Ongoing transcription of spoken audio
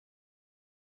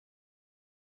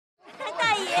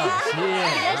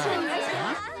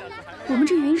我们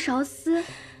这云韶司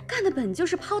干的本就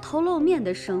是抛头露面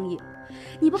的生意，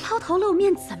你不抛头露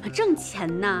面怎么挣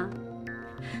钱呢？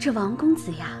这王公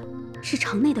子呀，是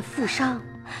城内的富商，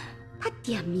他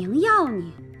点名要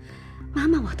你，妈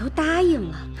妈我都答应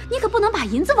了，你可不能把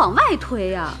银子往外推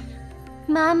呀。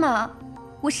妈妈，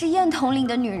我是晏统领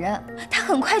的女人，她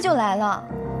很快就来了。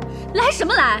来什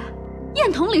么来？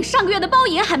晏统领上个月的包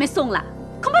银还没送来，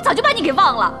恐怕早就把你给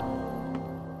忘了。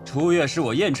初月是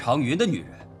我晏长昀的女人，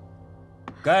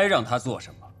该让她做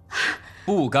什么，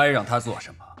不该让她做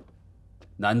什么，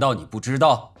难道你不知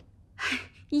道？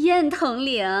晏统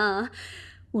领，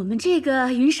我们这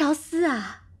个云韶司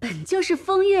啊，本就是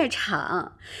风月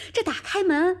场，这打开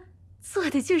门做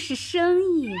的就是生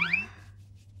意。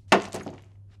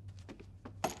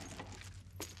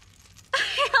哎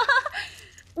呀，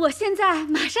我现在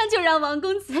马上就让王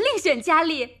公子另选佳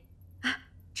丽啊！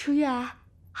初月，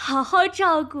好好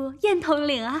照顾晏统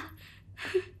领啊。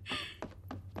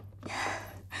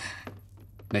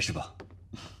没事吧？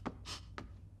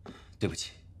对不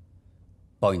起，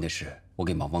包银的事我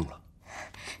给忙忘了。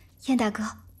晏大哥，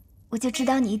我就知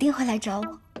道你一定会来找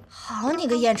我。好你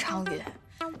个晏长昀，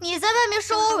你在外面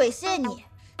说我猥亵你，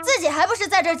自己还不是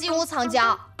在这金屋藏娇，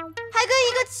还跟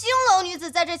一个青楼女子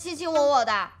在这卿卿我我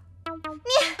的。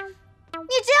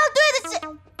你这样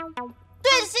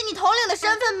对得起你统领的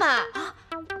身份吗？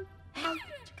哎，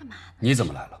这干嘛呢？你怎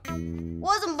么来了？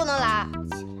我怎么不能来？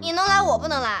你能来，我不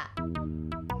能来。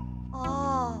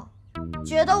哦，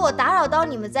觉得我打扰到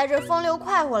你们在这风流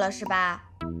快活了是吧？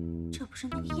这不是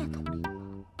那个晏统领吗？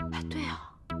哎，对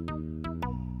啊。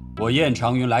我晏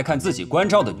长昀来看自己关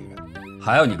照的女人，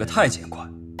还要你个太监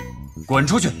管，滚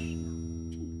出去！太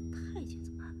监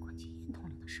怎么还管起晏统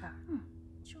领的事儿？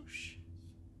就是。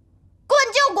滚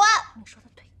就滚！你说的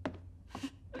对。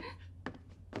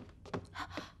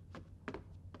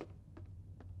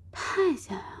太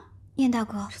监啊，晏大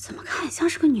哥，这怎么看也像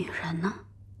是个女人呢？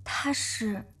她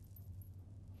是……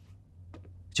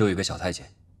就一个小太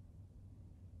监。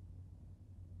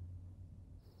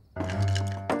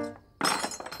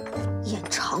晏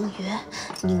长昀，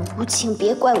你无情，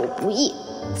别怪我不义。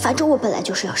反正我本来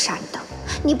就是要杀你的，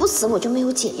你不死我就没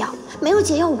有解药，没有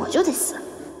解药我就得死。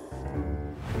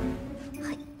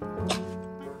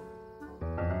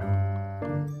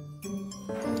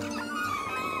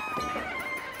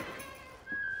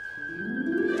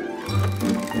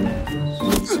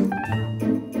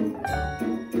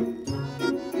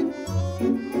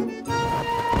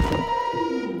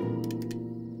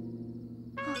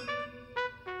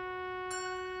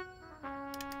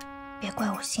别怪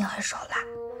我心狠手辣，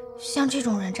像这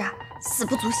种人渣，死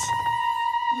不足惜。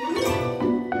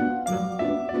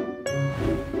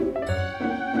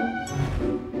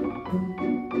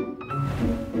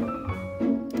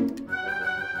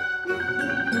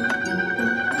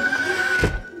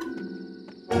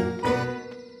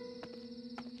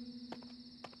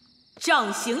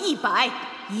杖刑100，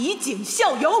以儆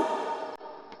效尤。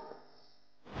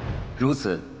如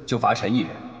此就罚臣一人，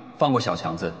放过小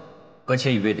强子和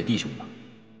千羽卫的弟兄吧。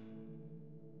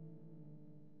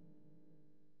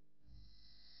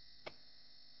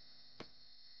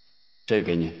这个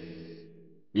给你，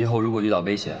以后如果遇到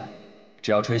危险，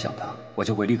只要吹响它，我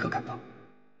就会立刻赶到。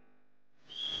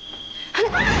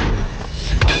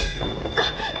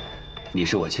你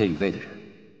是我千羽卫的人，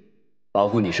保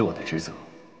护你是我的职责。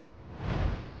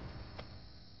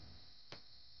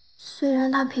虽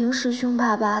然他平时凶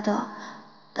巴巴的，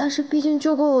但是毕竟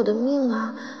救过我的命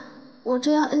啊！我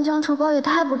这样恩将仇报也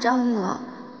太不仗义了。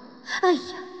哎呀！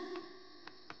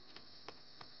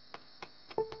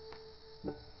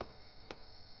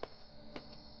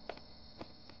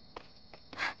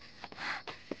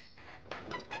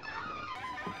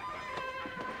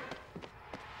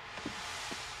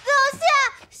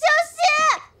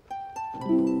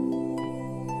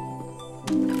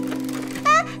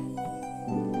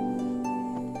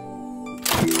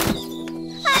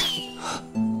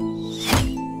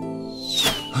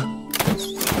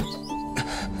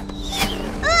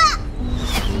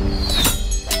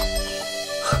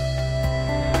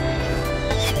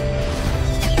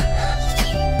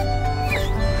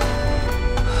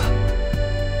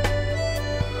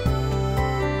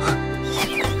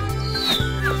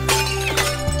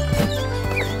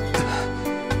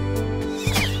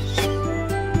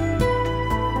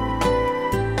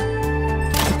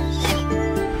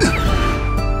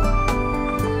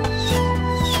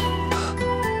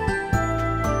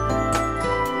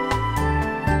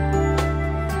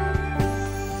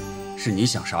是你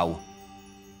想杀我？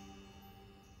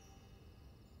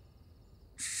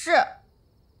是。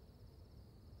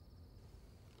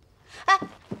哎，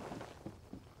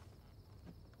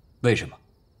为什么？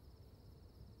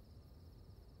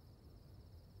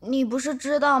你不是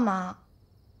知道吗？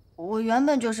我原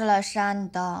本就是来杀你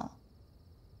的。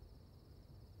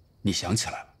你想起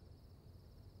来了？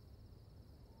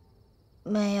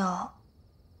没有，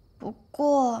不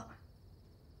过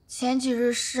前几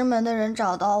日师门的人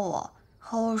找到我，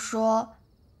和我说，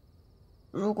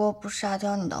如果不杀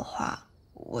掉你的话，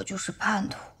我就是叛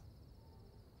徒。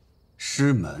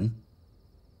师门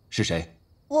是谁？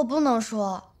我不能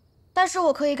说，但是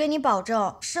我可以跟你保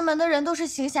证，师门的人都是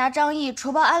行侠仗义、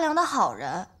除暴安良的好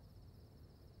人。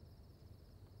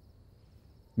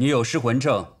你有尸魂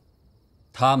证，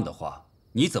他们的话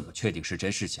你怎么确定是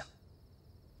真是假？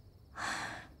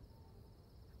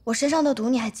我身上的毒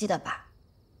你还记得吧？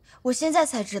我现在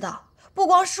才知道，不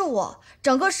光是我，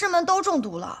整个师门都中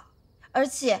毒了，而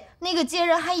且那个奸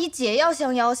人还以解药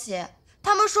相要挟。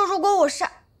他们说，如果我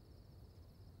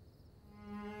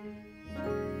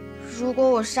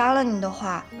杀了你的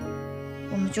话，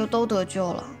我们就都得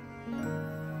救了。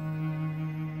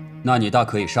那你大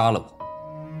可以杀了我，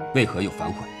为何又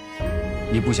反悔？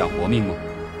你不想活命吗？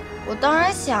我当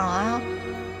然想啊，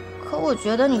可我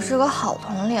觉得你是个好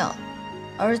统领，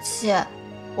而且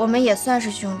我们也算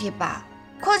是兄弟吧。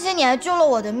况且你还救了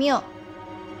我的命，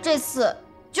这次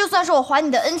就算是我还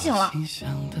你的恩情了。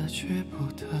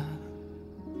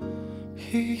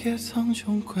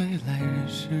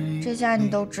这下你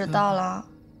都知道了，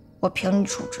我凭你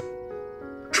处置。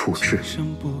处置？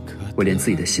我连自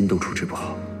己的心都处置不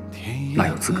好，哪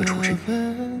有资格处置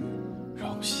你？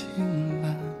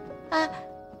哎，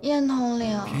燕统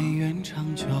领，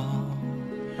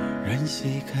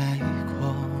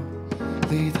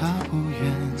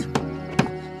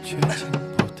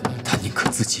他宁可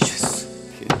自己去死，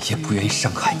也不愿意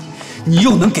伤害你，你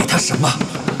又能给他什么？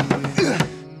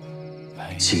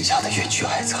亲家的冤屈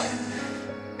还在，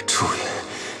朱元、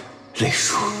雷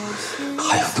叔，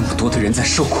还有那么多的人在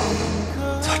受苦。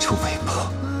他这为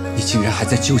报，你竟然还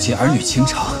在纠结儿女情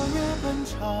长。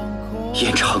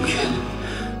晏长昀，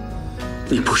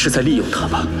你不是在利用他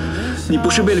吗？你不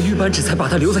是为了玉扳指才把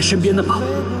他留在身边的吗？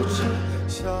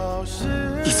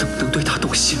你怎么能对他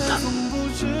动心呢？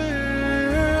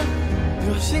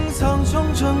心苍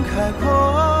穹正开阔，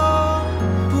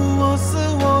不我思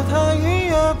我贪欲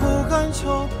也不敢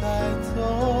求白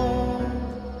头。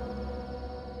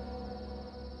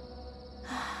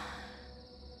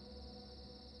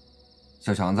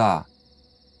小强子，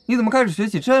你怎么开始学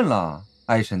起阵了？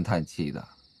唉声叹气的。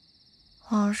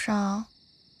皇上，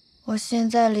我现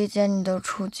在理解你的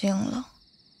处境了，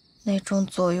那种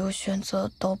左右选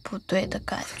择都不对的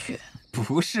感觉。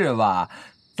不是吧？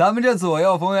咱们这左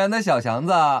右逢源的小强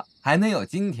子还能有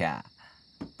今天？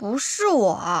不是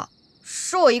我，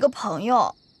是我一个朋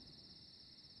友。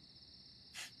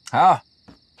好，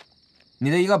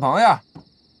你的一个朋友，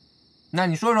那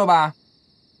你说说吧，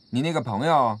你那个朋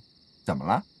友怎么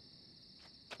了？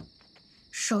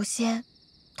首先，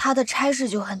他的差事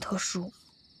就很特殊。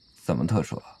怎么特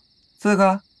殊？刺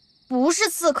客？不是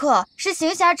刺客，是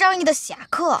行侠仗义的侠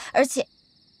客，而且……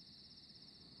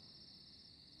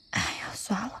哎呀，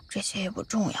算了，这些也不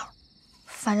重要。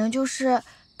反正就是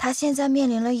他现在面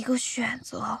临了一个选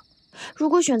择，如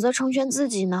果选择成全自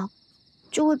己呢，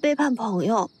就会背叛朋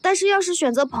友；但是要是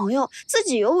选择朋友，自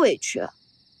己又委屈。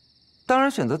当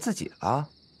然选择自己了。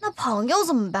那朋友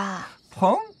怎么办？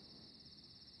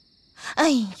哎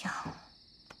呀，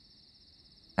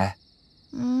哎，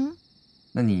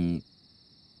那你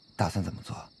打算怎么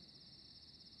做？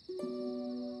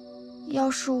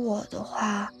要是我的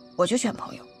话，我就选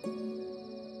朋友。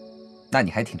那你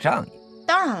还挺仗义。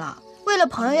当然了，为了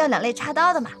朋友要两肋插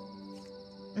刀的嘛。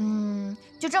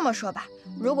就这么说吧，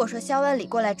如果说萧万里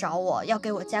过来找我，要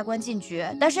给我加官进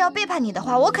爵，但是要背叛你的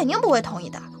话，我肯定不会同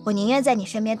意的。我宁愿在你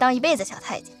身边当一辈子小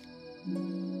太监。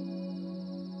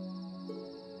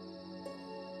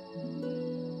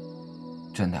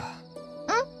真的？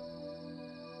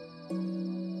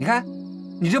你看，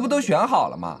你这不都选好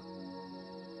了吗？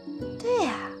对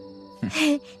呀。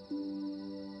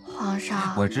皇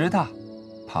上，我知道，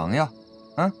朋友，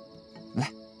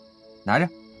来，拿着，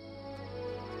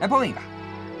来碰一个，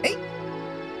哎，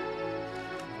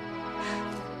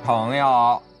朋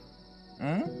友，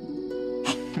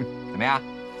怎么样？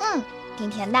挺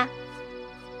甜的。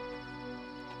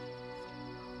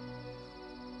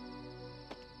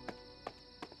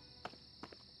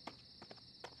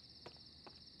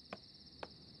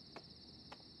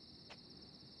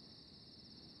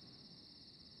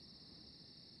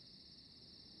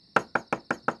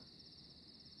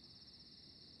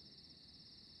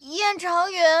晏长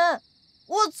昀，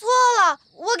我错了，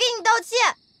我给你道歉。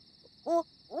我忘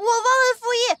恩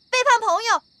负义，背叛朋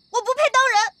友，我不配当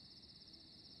人。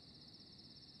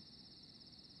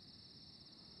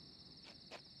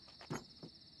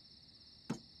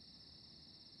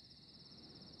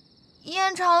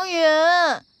晏长云，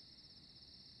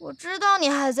我知道你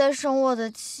还在生我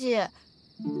的气，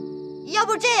要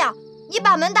不这样，你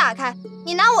把门打开，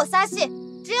你拿我撒气，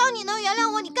只要你能原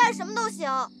谅我，你干什么都行。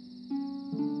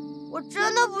我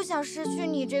真的不想失去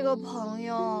你这个朋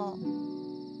友，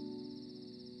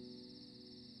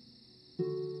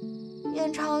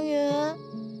晏长云。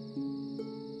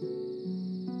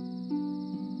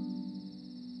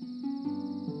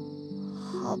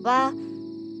好吧，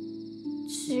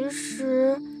其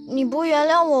实你不原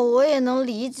谅我，我也能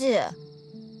理解，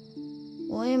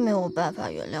我也没有办法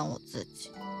原谅我自己。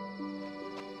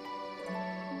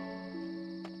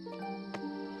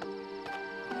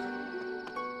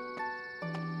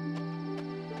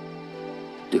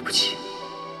对不起，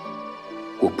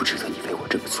我不值得你为我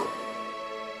这么做。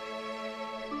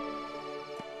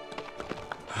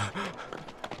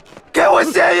给我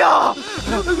泻药！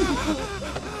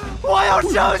我要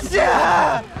上血！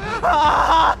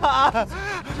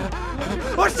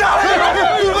我杀了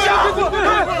你！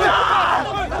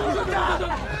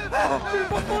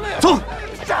走！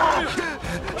杀！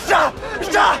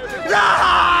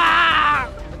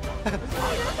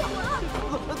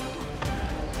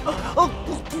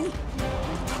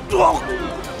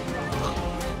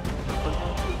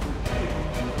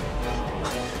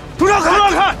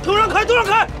都让开！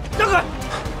让开！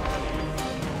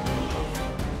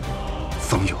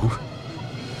方游，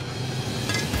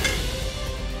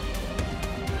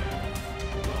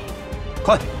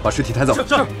快把尸体抬走！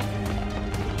是。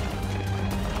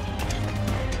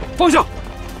放下！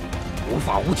无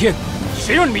法无天，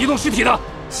谁让你们移动尸体的？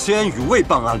千羽卫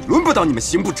办案，轮不到你们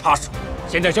刑部插手。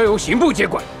现在交由刑部接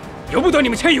管，由不得你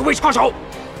们千羽卫插手。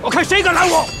我看谁敢拦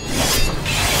我！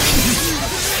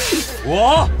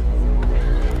我。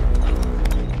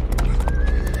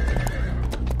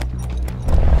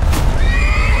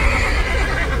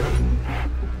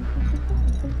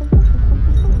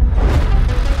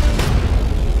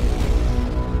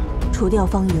除掉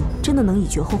方游，真的能以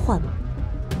绝后患吗？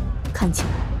看起来，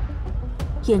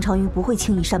晏长云不会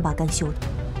轻易善罢甘休的。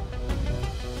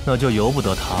那就由不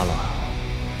得他了，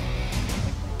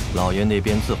老爷那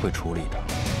边自会处理的。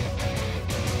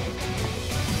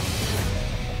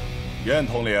晏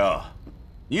统领，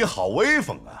你好威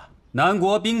风啊！南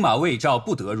国兵马未召，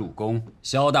不得入宫。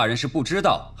萧大人是不知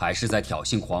道，还是在挑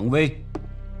衅皇威？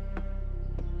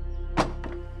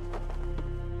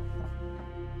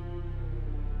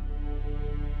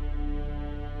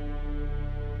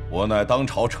我乃当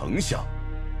朝丞相，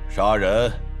杀人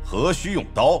何须用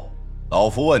刀？老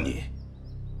夫问你，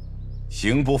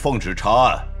刑部奉旨查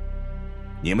案，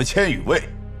你们千羽卫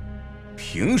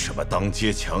凭什么当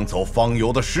街抢走方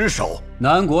游的尸首？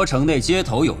南国城内街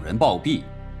头有人暴毙，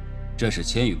这是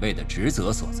千羽卫的职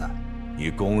责所在。你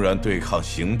公然对抗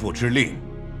刑部之令，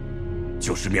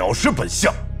就是藐视本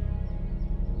相。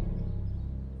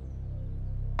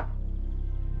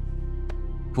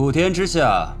普天之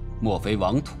下，莫非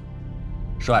王土；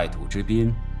率土之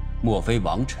滨，莫非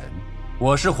王臣。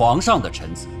我是皇上的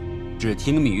臣子，只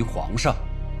听命于皇上，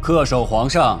恪守皇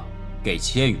上给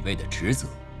千羽卫的职责。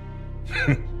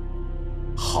哼，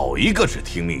好一个只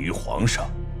听命于皇上！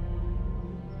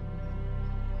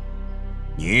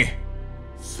你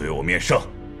随我面圣，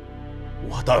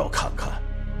我倒要看看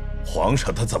皇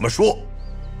上他怎么说。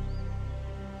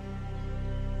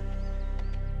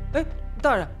哎，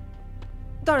大人，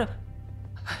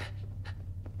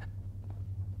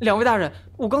两位大人，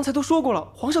我刚才都说过了，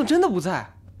皇上真的不在。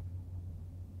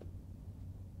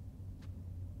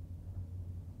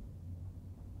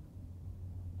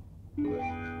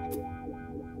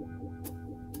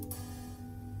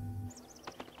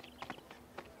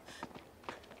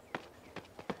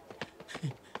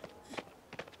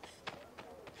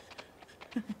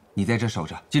你在这守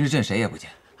着，今日朕谁也不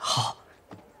见。好。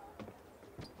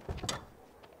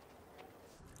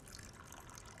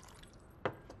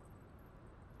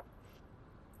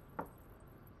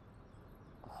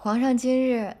皇上今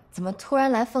日怎么突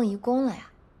然来凤仪宫了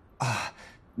呀？啊，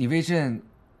你为朕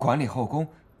管理后宫，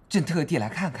朕特地来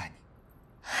看看你。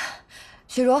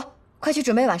雪茹，快去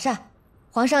准备晚膳。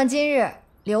皇上今日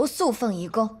留宿凤仪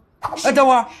宫。哎，等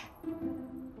会儿。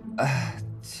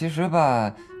其实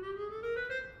吧，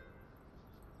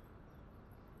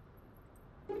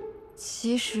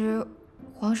其实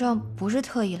皇上不是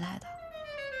特意来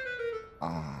的。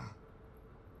啊。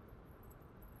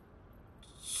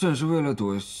朕是为了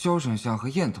躲萧丞相和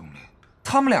晏统领，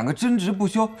他们两个争执不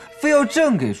休，非要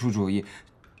朕给出主意，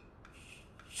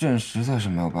朕实在是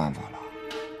没有办法了。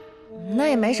那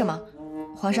也没什么，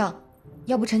皇上，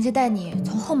要不臣妾带你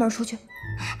从后门出去？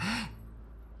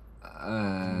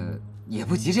也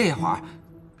不急这一会儿，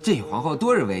朕与皇后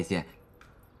多日未见，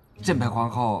朕陪皇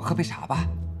后喝杯茶吧。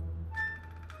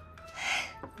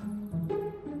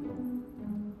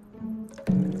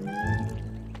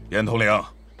燕统领，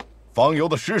方游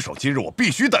的尸首今日我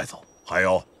必须带走，还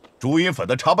有朱茵粉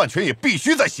的查办权也必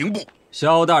须在刑部。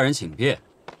萧大人请便。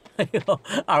哎呦，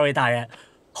二位大人，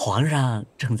皇上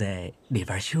正在里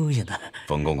边休息呢。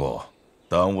冯公公，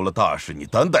耽误了大事，你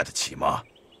担待得起吗？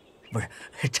不是，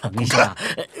丞相，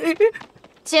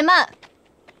且慢。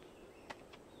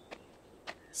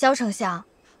萧丞相，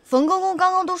冯公公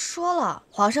刚刚都说了，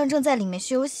皇上正在里面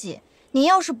休息。您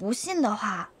要是不信的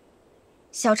话，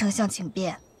萧丞相请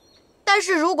便。但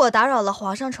是如果打扰了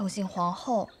皇上宠幸皇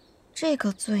后，这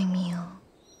个罪名……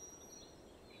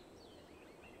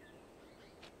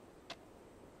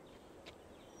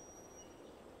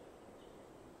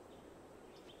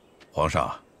皇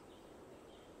上，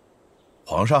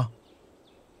皇上，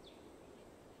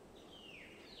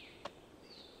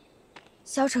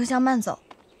萧丞相慢走。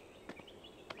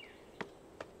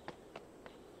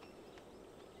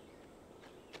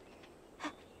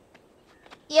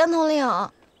燕统领，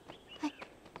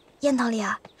燕统领，燕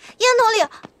统领，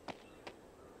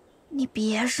你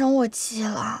别生我气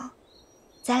了，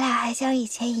咱俩还像以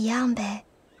前一样呗。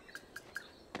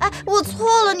哎，我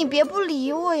错了，你别不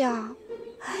理我呀。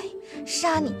哎，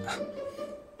杀你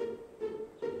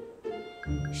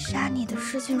的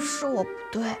事情是我不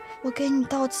对，我给你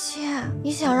道歉。你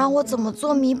想让我怎么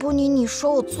做弥补你，你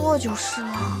说我做就是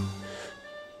了。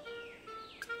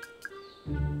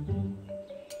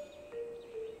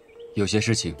有些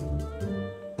事情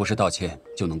不是道歉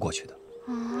就能过去的。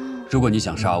如果你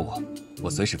想杀我，我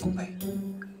随时奉陪；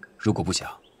如果不想，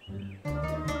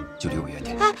就离我远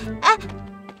点。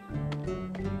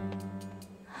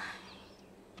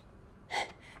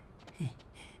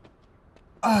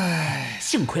哎，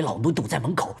幸亏老奴堵在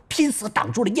门口，拼死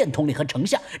挡住了燕统领和丞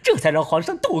相，这才让皇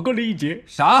上躲过了一劫。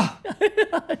啥？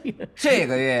这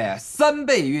个月3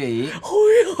倍月银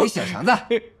给小强子。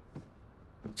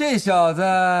这小子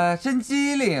真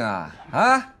机灵啊！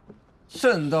啊，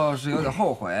朕倒是有点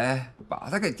后悔把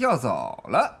他给调走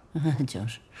了。就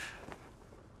是。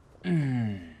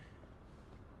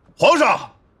皇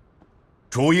上，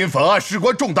朱茵粉案事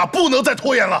关重大，不能再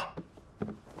拖延了。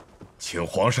请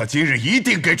皇上今日一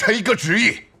定给臣一个旨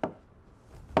意。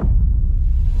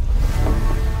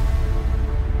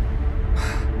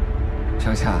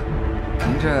丞相，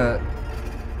您这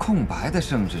空白的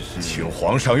圣旨是？请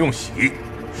皇上用玺，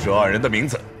涉案人的名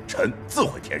字，臣自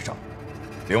会填上。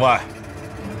另外，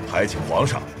还请皇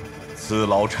上赐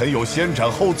老臣有先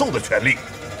斩后奏的权利。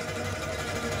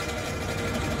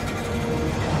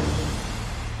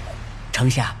丞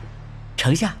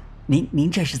相，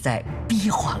您这是在逼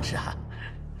皇上？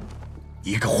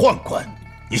一个宦官，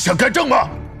你想干政吗？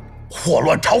祸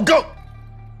乱朝纲！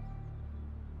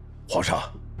皇上，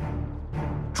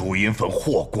朱茵粉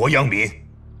祸国殃民，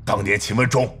当年秦文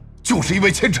忠就是因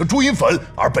为牵扯朱茵粉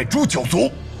而被诛9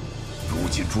族。如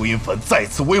今朱茵粉再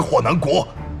次为祸南国，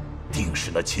定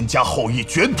是那秦家后裔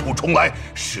卷土重来，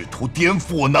试图颠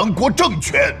覆我南国政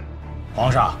权。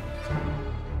皇上，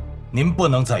您不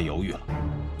能再犹豫了，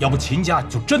要不秦家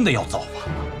就真的要造反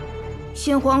了。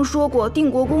先皇说过，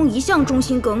定国公一向忠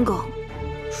心耿耿，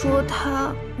说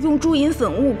他用朱茵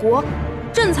粉误国，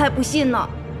朕才不信呢。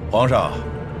皇上，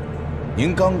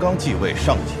您刚刚继位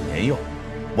尚且年幼，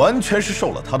完全是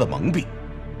受了他的蒙蔽。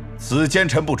此奸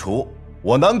臣不除，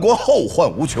我南国后患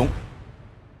无穷。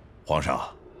皇上，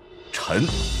臣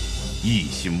一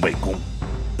心为公，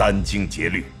殚精竭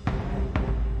虑。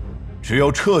只有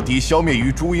彻底消灭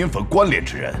与朱茵粉关联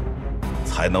之人，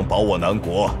才能保我南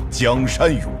国江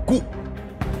山永固。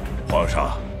皇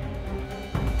上，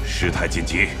事态紧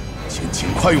急，请尽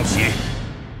快用玺。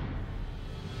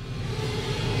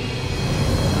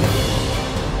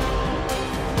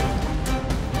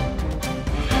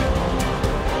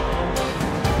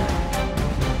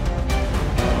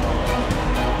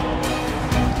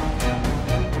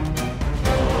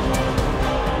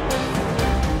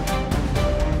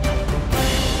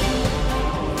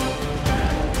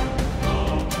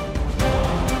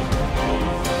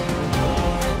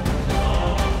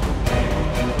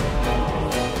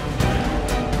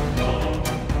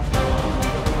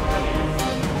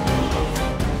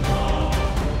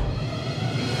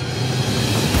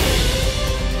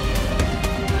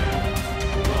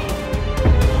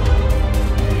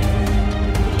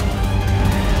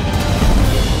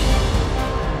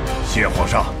谢皇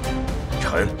上，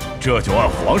臣这就按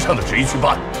皇上的旨意去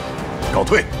办，告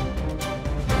退。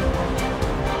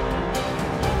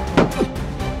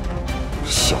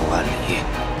小安里，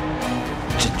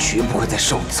朕绝不会再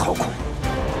受你操控。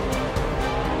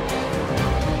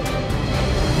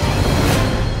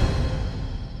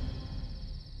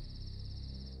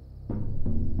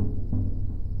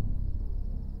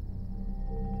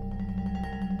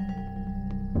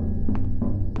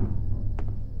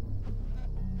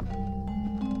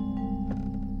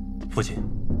父亲，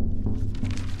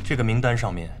这个名单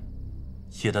上面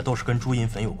写的都是跟朱银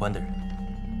粉有关的人，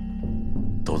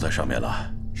都在上面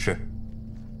了。是。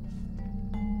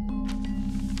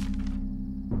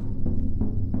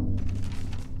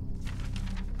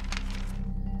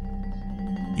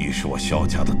你是我萧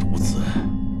家的独子，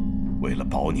为了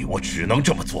保你，我只能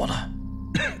这么做了。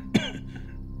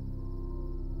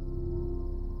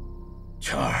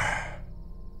全儿，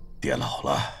爹老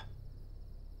了，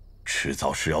迟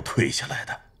早是要退下来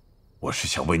的。我是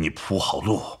想为你铺好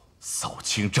路，扫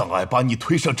清障碍，把你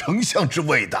推上丞相之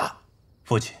位的。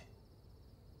父亲，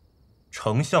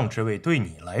丞相之位对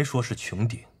你来说是穹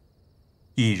顶，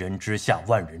一人之下，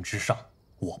万人之上，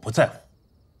我不在乎。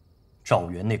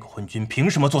赵元那个昏君凭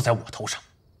什么坐在我头上？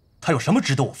他有什么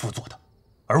值得我辅佐的？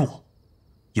而我，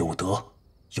有德、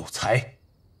有才、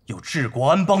有治国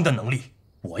安邦的能力，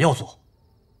我要做，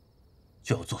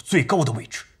就要做最高的位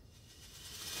置。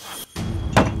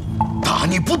大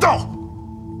逆不道！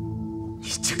你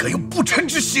竟敢有不臣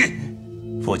之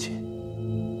心！父亲，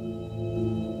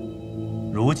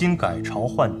如今改朝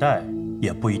换代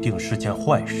也不一定是件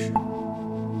坏事。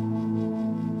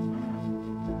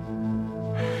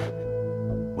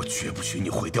我绝不许你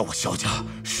毁掉我萧家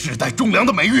世代忠良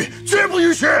的美誉，绝不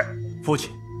允许！父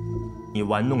亲，你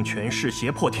玩弄权势，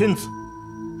胁迫天子，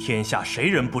天下谁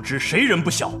人不知，谁人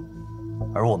不晓？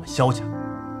而我们萧家，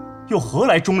又何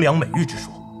来忠良美誉之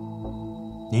说？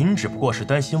您只不过是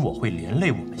担心我会连累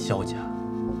我们萧家，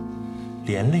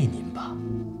连累您吧。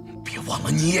别忘了，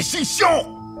你也姓萧。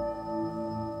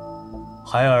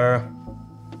孩儿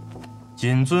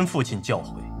谨遵父亲教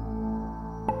诲。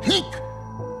你，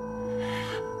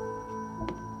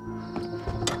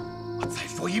我再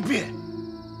说一遍，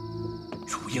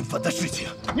朱银粉的事情，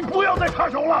你不要再插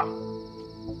手了。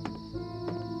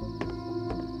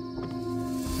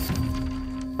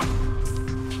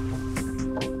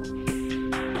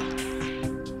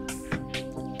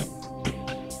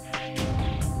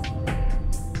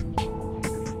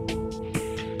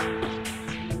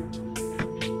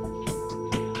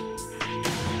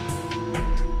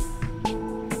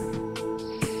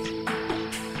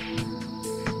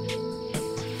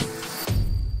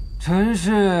尘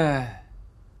世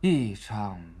一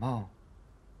场梦，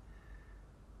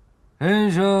人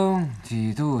生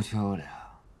几度秋凉。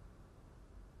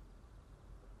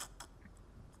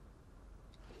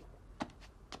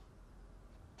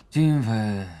金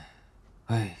粉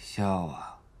未消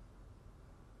啊，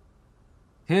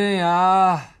天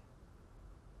涯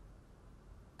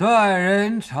断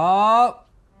人肠。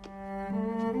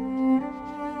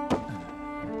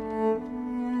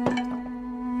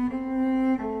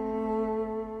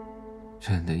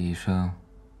朕的一生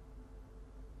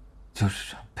就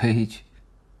是场悲剧，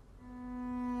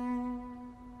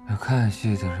而看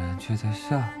戏的人却在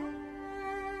笑。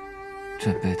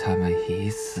朕被他们一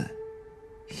次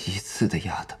一次的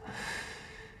压倒，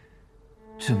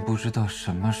朕不知道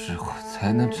什么时候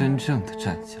才能真正的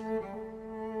站起来。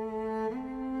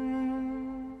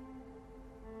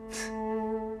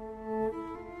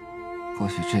或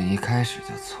许朕一开始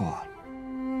就错了。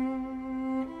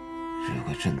如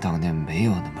果朕当年没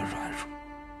有那么软弱，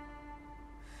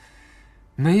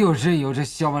没有任由这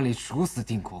萧万里处死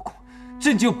定国公，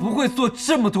朕就不会做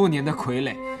这么多年的傀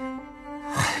儡，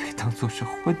还被当作是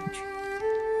昏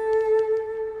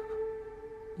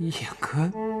君。眼科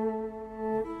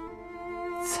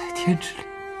在天之灵，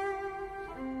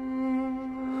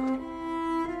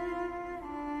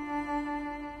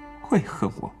会恨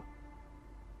我吗？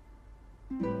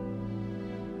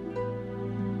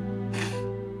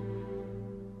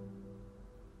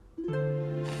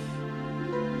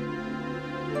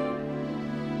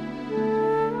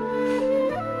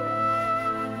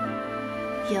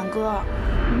眼哥，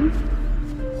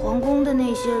皇宫的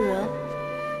那些人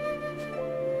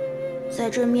在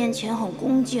朕面前很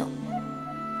恭敬，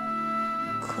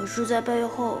可是，在背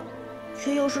后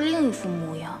却又是另一副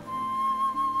模样。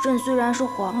朕虽然是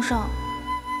皇上，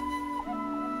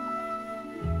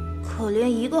可连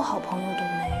一个好朋友都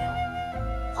没有。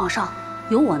皇上，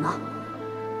有我呢，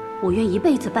我愿一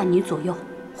辈子伴你左右，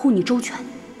护你周全。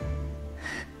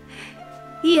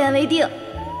一言为定，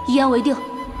一言为定。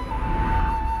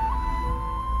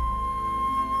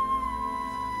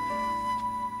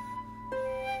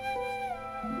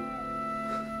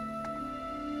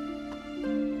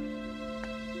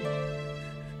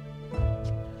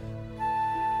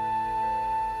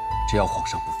只要皇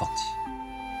上不放弃，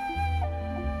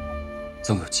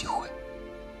总有机会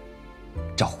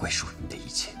找回属于你的一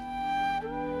切。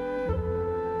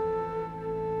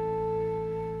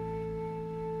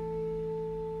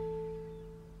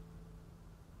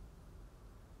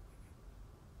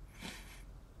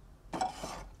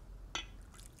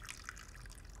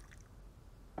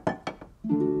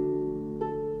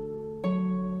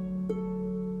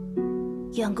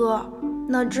燕哥，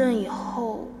那朕以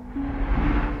后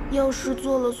要是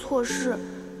做了错事，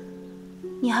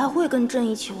你还会跟朕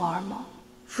一起玩吗？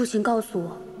父亲告诉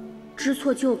我，知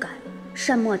错就改，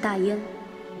善莫大焉，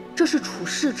这是处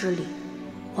世之理。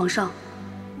皇上，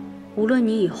无论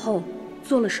你以后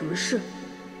做了什么事，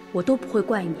我都不会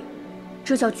怪你，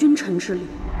这叫君臣之礼。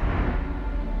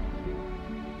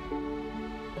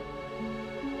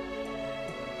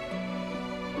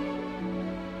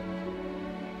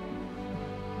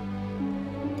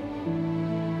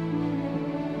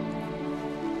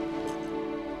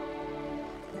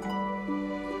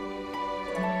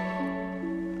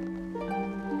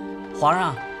皇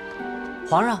上，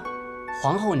皇上，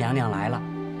皇后娘娘来了，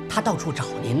她到处找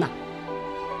您呢。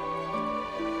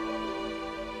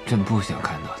朕不想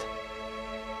看到他。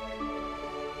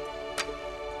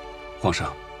皇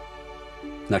上，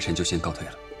那臣就先告退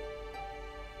了。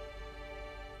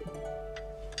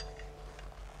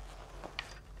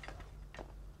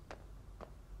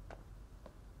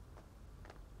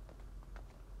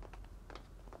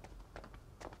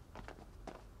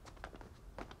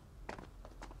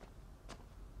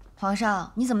皇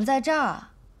上，你怎么在这儿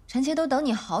啊？臣妾都等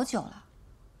你好久了。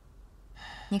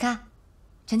你看，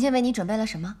臣妾为你准备了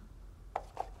什么？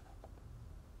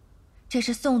这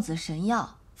是送子神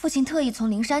药，父亲特意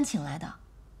从灵山请来的。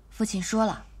父亲说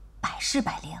了，百试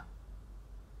百灵。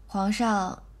皇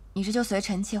上，你这就随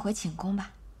臣妾回寝宫吧。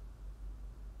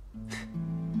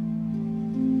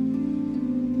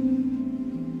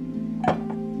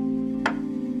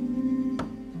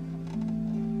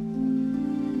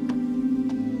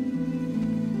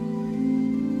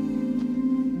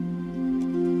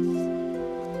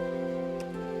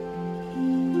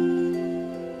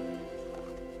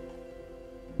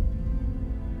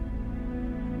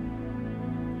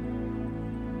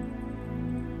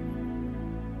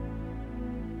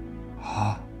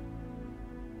好，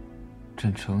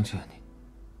朕成全你。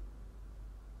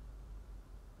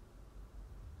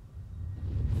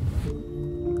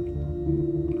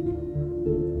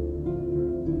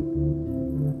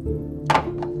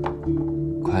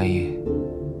宽衣，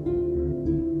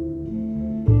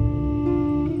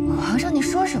皇上，你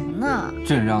说什么呢？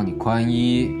朕让你宽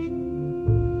衣，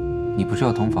你不是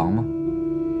要同房吗？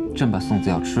朕把送子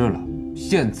药吃了，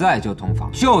现在就同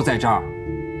房，就在这儿。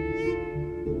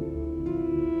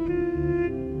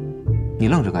你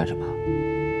愣着干什么？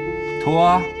脱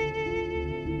啊！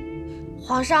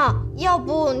皇上，要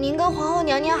不您跟皇后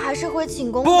娘娘还是回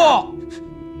寝宫吧。不，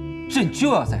朕就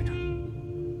要在这儿。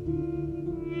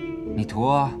你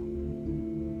脱啊！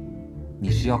你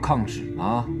是要抗旨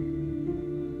吗？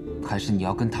还是你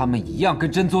要跟他们一样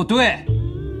跟朕作对？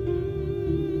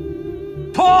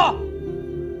脱！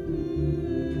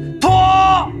脱！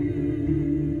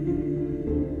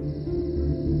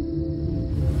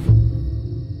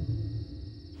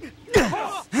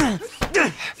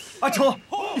阿成，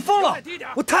你疯了！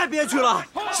我太憋屈了。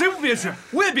谁不憋屈？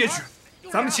我也憋屈。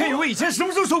咱们千羽卫以前什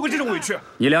么时候受过这种委屈？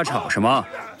你俩吵什么？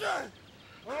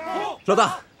老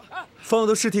大，方友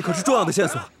的尸体可是重要的线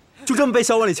索，就这么被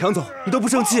小碗里抢走，你都不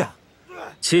生气啊？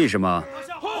气什么？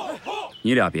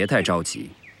你俩别太着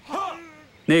急，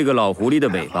那个老狐狸的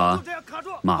尾巴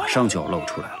马上就要露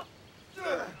出来了。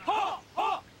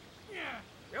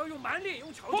不要用蛮力，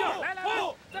用巧劲儿！来来来！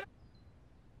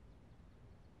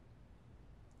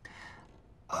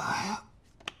哎呀，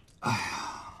哎呀！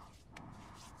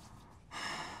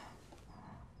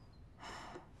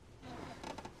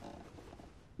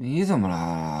你怎么来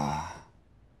了？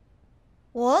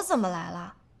我怎么来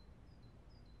了？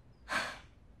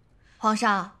皇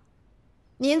上，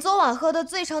您昨晚喝得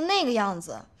醉成那个样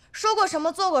子，说过什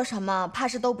么做过什么，怕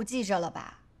是都不记着了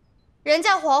吧？人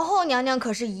家皇后娘娘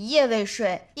可是一夜未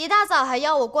睡，一大早还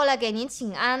要我过来给您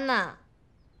请安呢。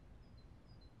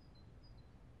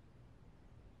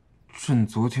朕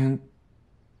昨天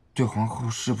对皇后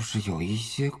是不是有一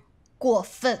些过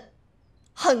分？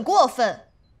很过分！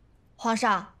皇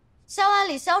上，萧安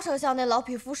里萧丞相那老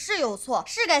匹夫是有错，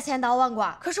是该千刀万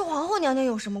剐，可是皇后娘娘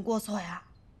有什么过错呀？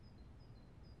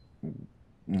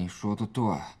你说的对，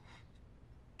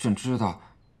朕知道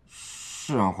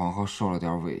是让皇后受了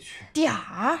点委屈。点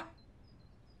儿？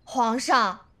皇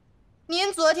上，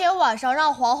您昨天晚上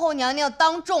让皇后娘娘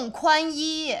当众宽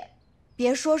衣，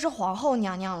别说是皇后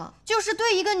娘娘了，就是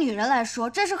对一个女人来说，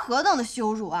这是何等的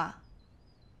羞辱啊！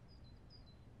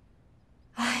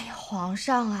哎呀，皇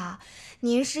上啊，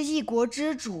您是一国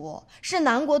之主，是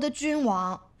南国的君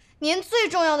王，您最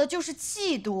重要的就是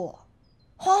气度。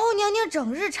皇后娘娘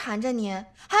整日缠着您，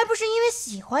还不是因为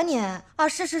喜欢您啊？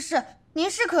是，您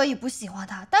是可以不喜欢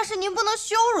他，但是您不能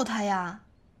羞辱他呀。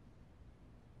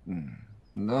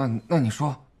那你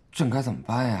说朕该怎么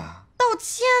办呀？道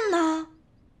歉呢？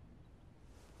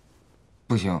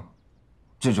不行，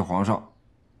朕是皇上，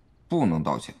不能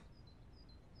道歉。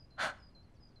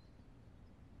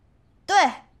对，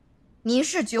您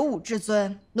是95至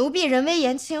尊，奴婢人微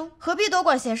言轻，何必多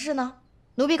管闲事呢？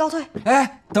奴婢告退。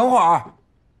哎，等会儿。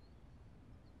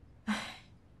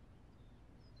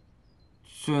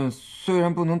朕虽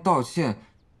然不能道歉，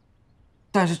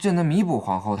但是朕能弥补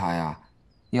皇后她呀。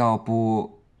要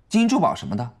不金银珠宝什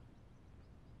么的？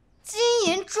金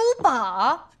银珠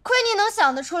宝，亏你能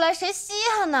想得出来，谁稀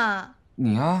罕呢？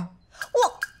你啊？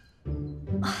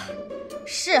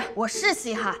我是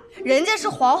稀罕，人家是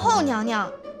皇后娘娘。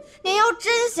您要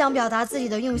真想表达自己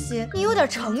的用心，你有点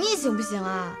诚意行不行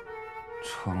啊？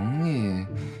诚意。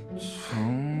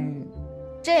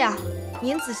这样，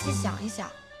您仔细想一想，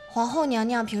皇后娘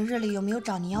娘平日里有没有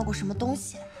找您要过什么东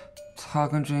西？她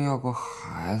跟朕要过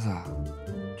孩子，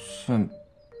朕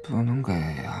不能给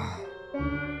呀。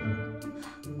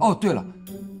哦，对了，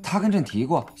她跟朕提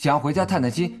过想要回家探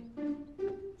探亲，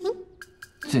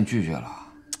朕拒绝了。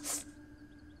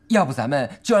要不咱们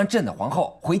就让朕的皇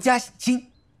后回家省亲。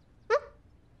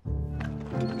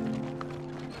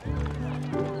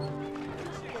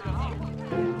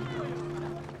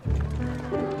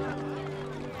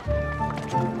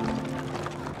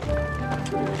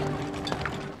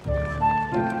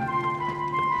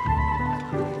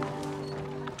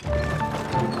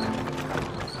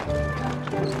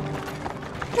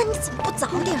那你怎么不早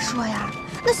点说呀？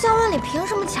那萧万里凭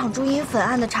什么抢朱茵粉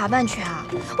案的查办权啊？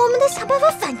我们得想办法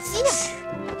反击呀！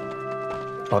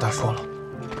老大说了，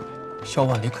萧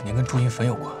万里肯定跟朱茵粉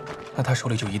有关，那他手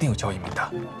里就一定有交易名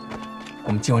单。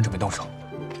我们今晚准备动手。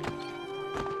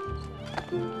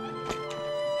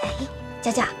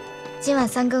佳佳，今晚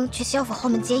3更去萧府后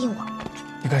门接应我。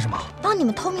你干什么？帮你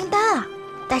们偷名单啊！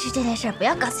但是这件事不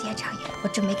要告诉晏长昀，我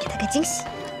准备给他个惊喜。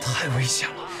太危险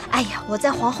了！哎呀，我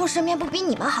在皇后身边不比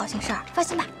你们好行事儿，放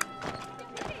心吧。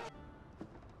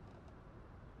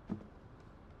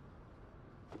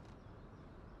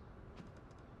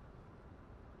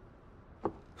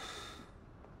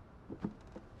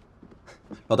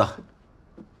老大，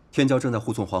天骄正在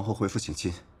护送皇后回府省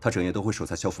亲，他整夜都会守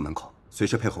在萧府门口，随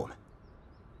时配合我们。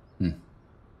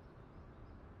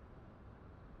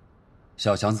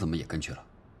小祥子怎么也跟去了？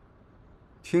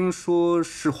听说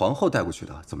是皇后带过去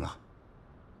的，怎么了？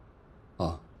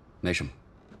哦，没什么。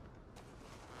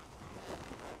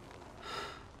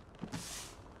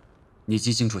你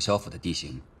记清楚萧府的地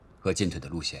形和进退的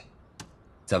路线，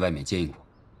在外面接应我，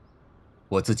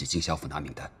我自己进萧府拿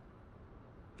名单。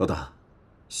老大，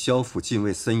萧府禁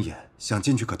卫森严，想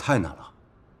进去可太难了。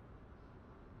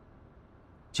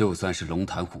就算是龙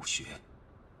潭虎穴，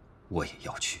我也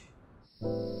要去。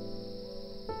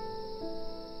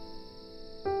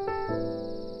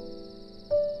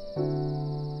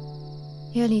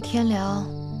夜里天凉，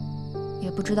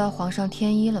也不知道皇上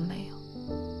添衣了没有。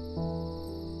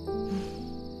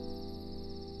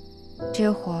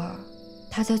这会儿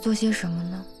他在做些什么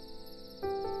呢？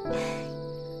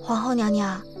皇后娘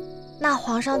娘，那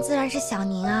皇上自然是想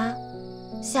您啊，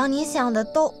想您想的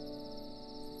都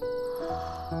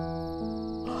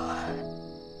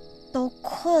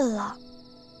困了。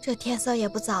这天色也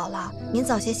不早了，您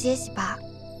早些歇息吧。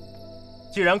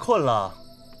既然困了，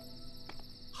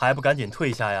还不赶紧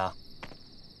退下呀？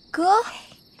哥，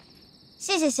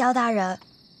谢谢萧大人。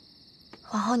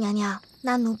皇后娘娘，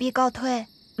那奴婢告退。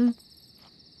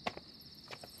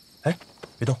哎，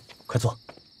别动，快坐。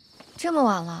这么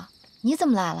晚了，你怎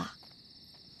么来了？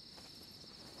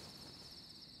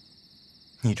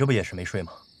你这不也是没睡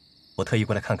吗？我特意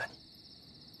过来看看你。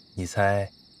你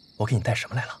猜我给你带什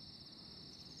么来了？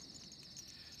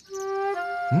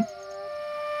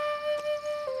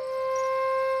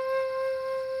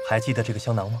还记得这个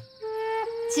香囊吗？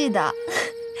记得。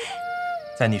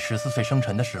在你14岁生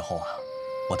辰的时候啊，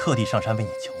我特地上山为你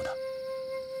求的，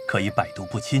可以百毒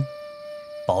不侵，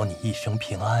保你一生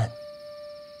平安。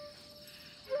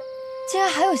竟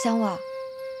然还有香味儿！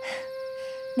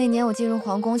那年我进入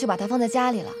皇宫就把它放在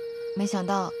家里了，没想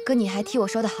到哥你还替我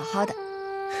收得好好的。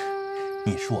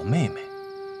你是我妹妹，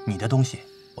你的东西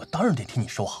我当然得替你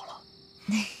收好了。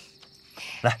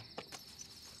来，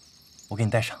我给你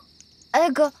带上。哎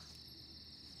哥，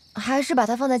还是把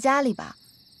它放在家里吧。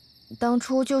当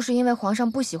初就是因为皇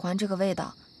上不喜欢这个味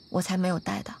道，我才没有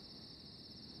带的。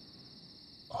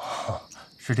哦，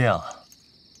是这样啊。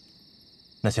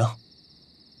那行，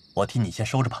我替你先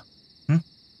收着吧。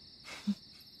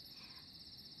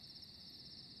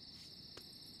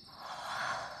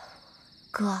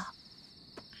哥，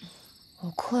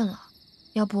我困了，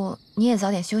要不你也早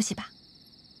点休息吧。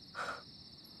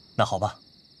那好吧，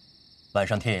晚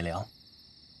上天也凉，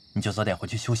你就早点回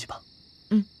去休息吧。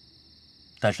嗯。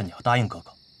但是你要答应哥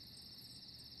哥，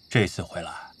这次回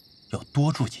来要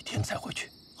多住几天才回去，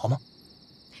好吗？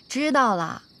知道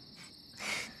了。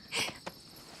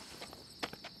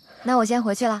那我先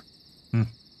回去了。嗯，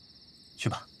去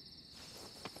吧。